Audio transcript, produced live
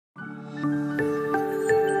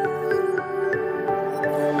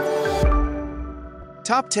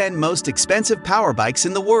top 10 most expensive power bikes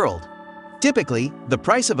in the world. Typically, the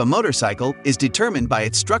price of a motorcycle is determined by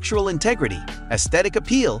its structural integrity, aesthetic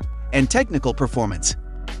appeal, and technical performance.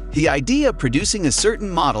 The idea of producing a certain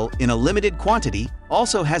model in a limited quantity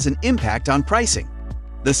also has an impact on pricing.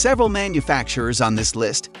 The several manufacturers on this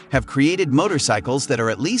list have created motorcycles that are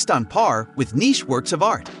at least on par with niche works of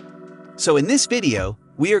art. So in this video,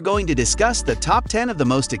 we are going to discuss the top 10 of the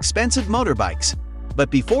most expensive motorbikes.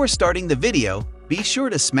 But before starting the video, be sure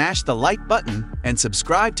to smash the like button and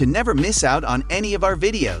subscribe to never miss out on any of our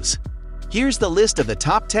videos. Here's the list of the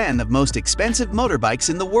top 10 of most expensive motorbikes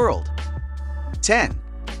in the world. 10.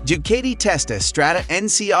 Ducati Testa Strada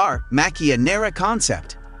NCR Macchia Nera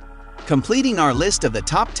Concept. Completing our list of the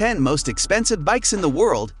top 10 most expensive bikes in the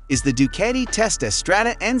world is the Ducati Testa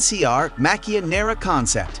Strada NCR Macchia Nera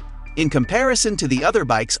Concept. In comparison to the other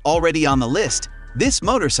bikes already on the list, this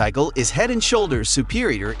motorcycle is head and shoulders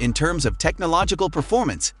superior in terms of technological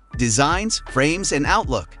performance, designs, frames, and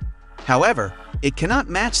outlook. However, it cannot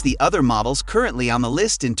match the other models currently on the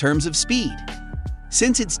list in terms of speed.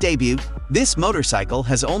 Since its debut, this motorcycle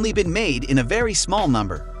has only been made in a very small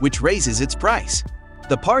number, which raises its price.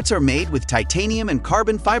 The parts are made with titanium and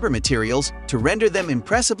carbon fiber materials to render them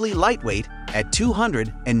impressively lightweight at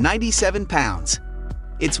 297 pounds.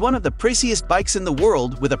 It's one of the priciest bikes in the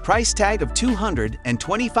world with a price tag of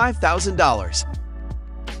 $225,000.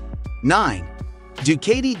 9.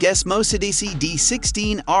 Ducati Desmosedici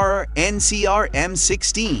D16R NCR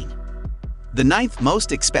M16. The ninth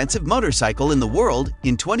most expensive motorcycle in the world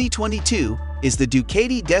in 2022 is the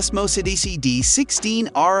Ducati Desmosedici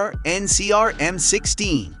D16R NCR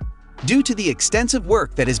M16. Due to the extensive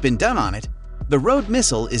work that has been done on it, the road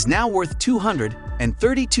missile is now worth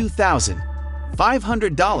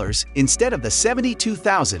 $232,500 instead of the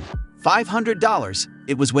 $72,500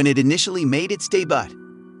 it was when it initially made its debut.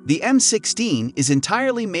 The M16 is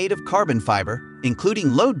entirely made of carbon fiber,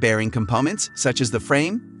 including load-bearing components such as the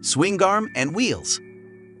frame, swing arm, and wheels.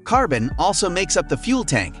 Carbon also makes up the fuel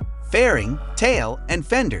tank, fairing, tail, and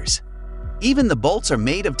fenders. Even the bolts are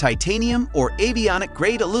made of titanium or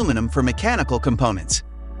avionic-grade aluminum for mechanical components.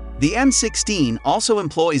 The M16 also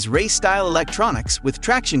employs race-style electronics with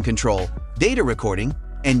traction control, data recording,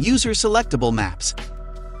 and user-selectable maps.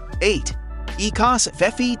 8. ECOS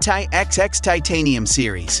FE Ti XX Titanium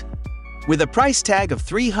Series. With a price tag of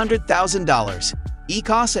 $300,000,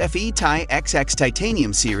 ECOS FE Ti XX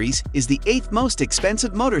Titanium Series is the 8th most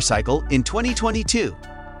expensive motorcycle in 2022.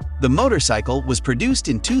 The motorcycle was produced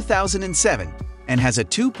in 2007 and has a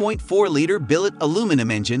 2.4-liter billet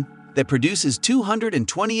aluminum engine that produces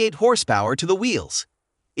 228 horsepower to the wheels.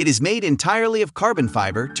 It is made entirely of carbon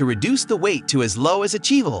fiber to reduce the weight to as low as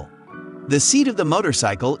achievable. The seat of the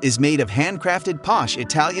motorcycle is made of handcrafted posh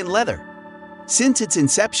Italian leather. Since its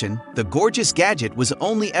inception, the gorgeous gadget was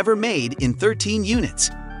only ever made in 13 units.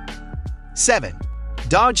 7.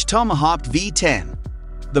 Dodge Tomahawk V10.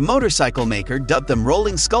 The motorcycle maker dubbed them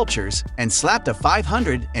rolling sculptures and slapped a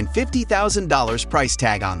 $550,000 price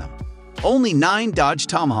tag on them. Only 9 Dodge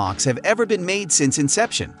Tomahawks have ever been made since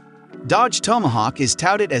inception. Dodge Tomahawk is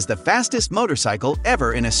touted as the fastest motorcycle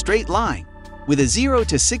ever in a straight line, with a 0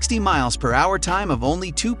 to 60 miles per hour time of only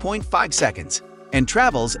 2.5 seconds, and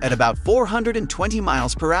travels at about 420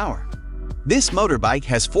 miles per hour. This motorbike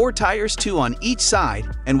has 4 tires, 2 on each side,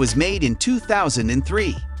 and was made in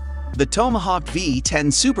 2003. The Tomahawk V10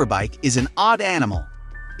 Superbike is an odd animal.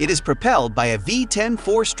 It is propelled by a V10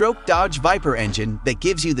 4-stroke Dodge Viper engine that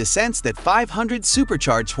gives you the sense that 500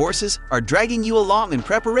 supercharged horses are dragging you along in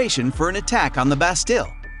preparation for an attack on the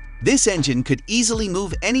Bastille. This engine could easily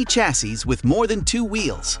move any chassis with more than 2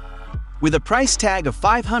 wheels. With a price tag of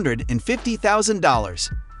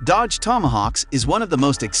 $550,000, Dodge Tomahawks is one of the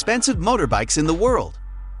most expensive motorbikes in the world.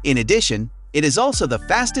 In addition, it is also the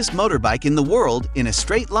fastest motorbike in the world in a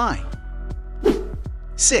straight line.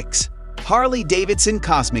 6. Harley-Davidson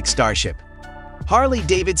Cosmic Starship.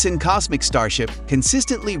 Harley-Davidson Cosmic Starship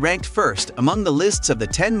consistently ranked first among the lists of the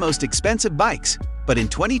 10 most expensive bikes, but in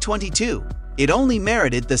 2022, it only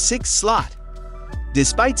merited the 6th slot.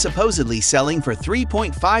 Despite supposedly selling for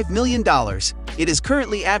 $3.5 million, it is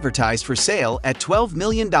currently advertised for sale at $12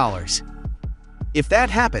 million. If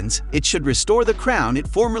that happens, it should restore the crown it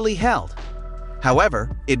formerly held. However,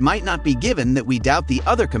 it might not be given that we doubt the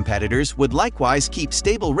other competitors would likewise keep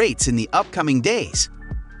stable rates in the upcoming days.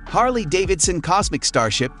 Harley-Davidson Cosmic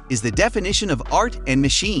Starship is the definition of art and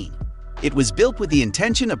machine. It was built with the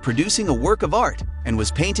intention of producing a work of art and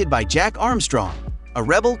was painted by Jack Armstrong, a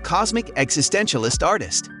rebel cosmic existentialist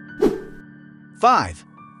artist. 5.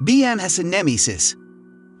 BMS Nemesis.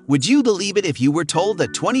 Would you believe it if you were told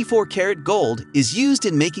that 24-karat gold is used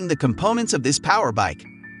in making the components of this power bike?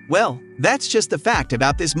 Well, that's just the fact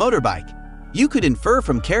about this motorbike. You could infer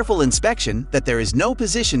from careful inspection that there is no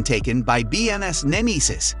position taken by BNS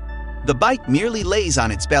Nemesis. The bike merely lays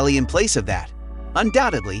on its belly in place of that.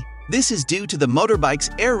 Undoubtedly, this is due to the motorbike's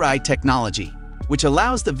air ride technology, which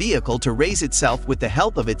allows the vehicle to raise itself with the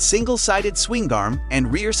help of its single-sided swing arm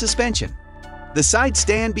and rear suspension. The side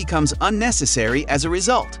stand becomes unnecessary as a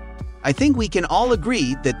result. I think we can all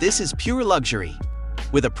agree that this is pure luxury.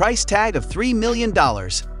 With a price tag of $3 million,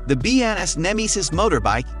 the BNS Nemesis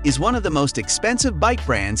motorbike is one of the most expensive bike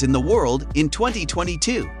brands in the world in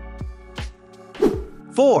 2022.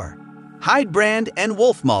 4. Heidbrand and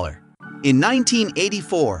Wolfmuller. In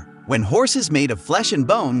 1984, when horses made of flesh and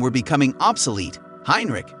bone were becoming obsolete,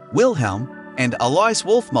 Heinrich, Wilhelm, and Alois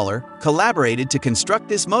Wolfmuller collaborated to construct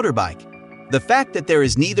this motorbike. The fact that there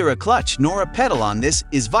is neither a clutch nor a pedal on this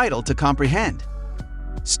is vital to comprehend.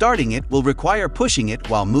 Starting it will require pushing it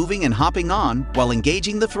while moving and hopping on while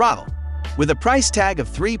engaging the throttle. With a price tag of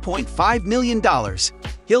 $3.5 million,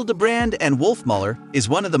 Hildebrand and Wolfmuller is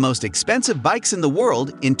one of the most expensive bikes in the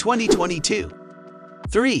world in 2022.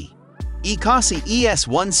 3. Ecossi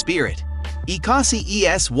ES1 Spirit. Ecossi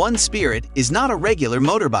ES1 Spirit is not a regular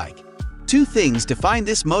motorbike. Two things define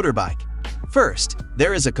this motorbike. First,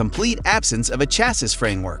 there is a complete absence of a chassis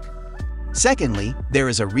framework. Secondly, there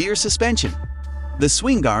is a rear suspension. The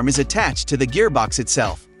swing arm is attached to the gearbox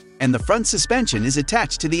itself, and the front suspension is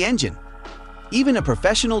attached to the engine. Even a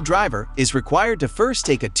professional driver is required to first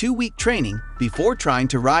take a 2-week training before trying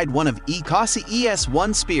to ride one of Ecossi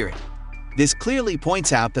ES1 Spirit. This clearly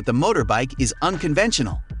points out that the motorbike is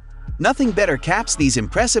unconventional. Nothing better caps these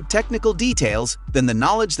impressive technical details than the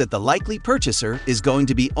knowledge that the likely purchaser is going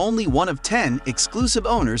to be only one of 10 exclusive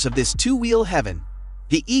owners of this two-wheel heaven.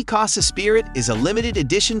 The Ecossi Spirit is a limited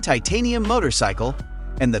edition titanium motorcycle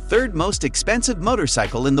and the third most expensive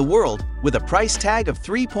motorcycle in the world with a price tag of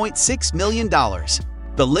 $3.6 million.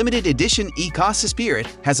 The limited edition Ecossi Spirit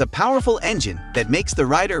has a powerful engine that makes the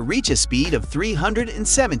rider reach a speed of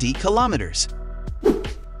 370 kilometers.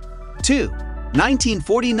 2.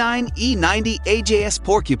 1949 E90 AJS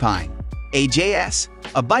Porcupine. AJS,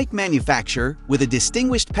 a bike manufacturer with a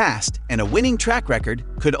distinguished past and a winning track record,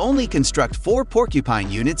 could only construct 4 Porcupine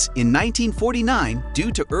units in 1949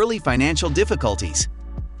 due to early financial difficulties.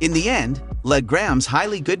 In the end, Leg Graham's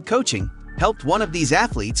highly good coaching helped one of these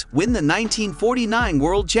athletes win the 1949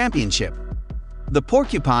 World Championship. The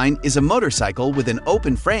Porcupine is a motorcycle with an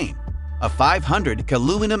open frame, a 500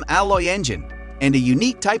 aluminum alloy engine, and a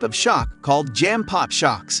unique type of shock called jam pop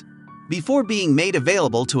shocks. Before being made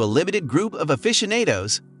available to a limited group of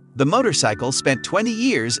aficionados, the motorcycle spent 20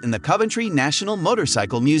 years in the Coventry National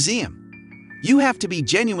Motorcycle Museum. You have to be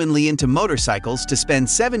genuinely into motorcycles to spend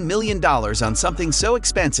 $7 million on something so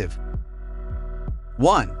expensive.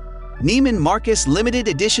 1. Neiman Marcus Limited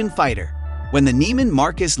Edition Fighter. When the Neiman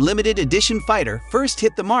Marcus Limited Edition Fighter first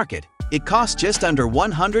hit the market, it cost just under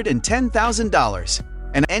 $110,000.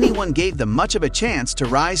 And anyone gave them much of a chance to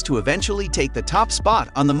rise to eventually take the top spot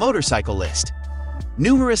on the motorcycle list.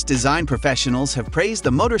 Numerous design professionals have praised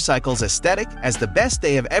the motorcycle's aesthetic as the best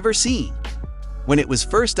they have ever seen. When it was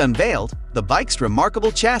first unveiled, the bike's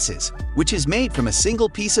remarkable chassis, which is made from a single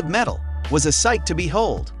piece of metal, was a sight to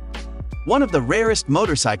behold. One of the rarest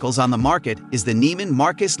motorcycles on the market is the Neiman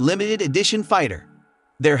Marcus Limited Edition Fighter.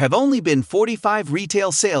 There have only been 45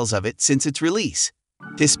 retail sales of it since its release.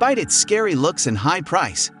 Despite its scary looks and high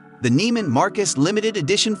price, the Neiman Marcus Limited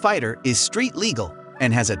Edition Fighter is street legal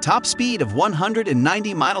and has a top speed of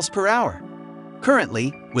 190 miles per hour.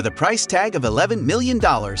 Currently, with a price tag of $11 million,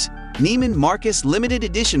 Neiman Marcus Limited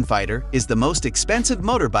Edition Fighter is the most expensive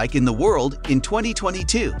motorbike in the world in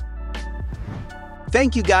 2022.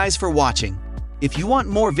 Thank you guys for watching. If you want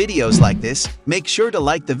more videos like this, make sure to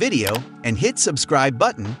like the video and hit subscribe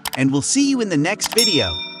button, and we'll see you in the next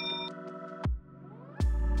video.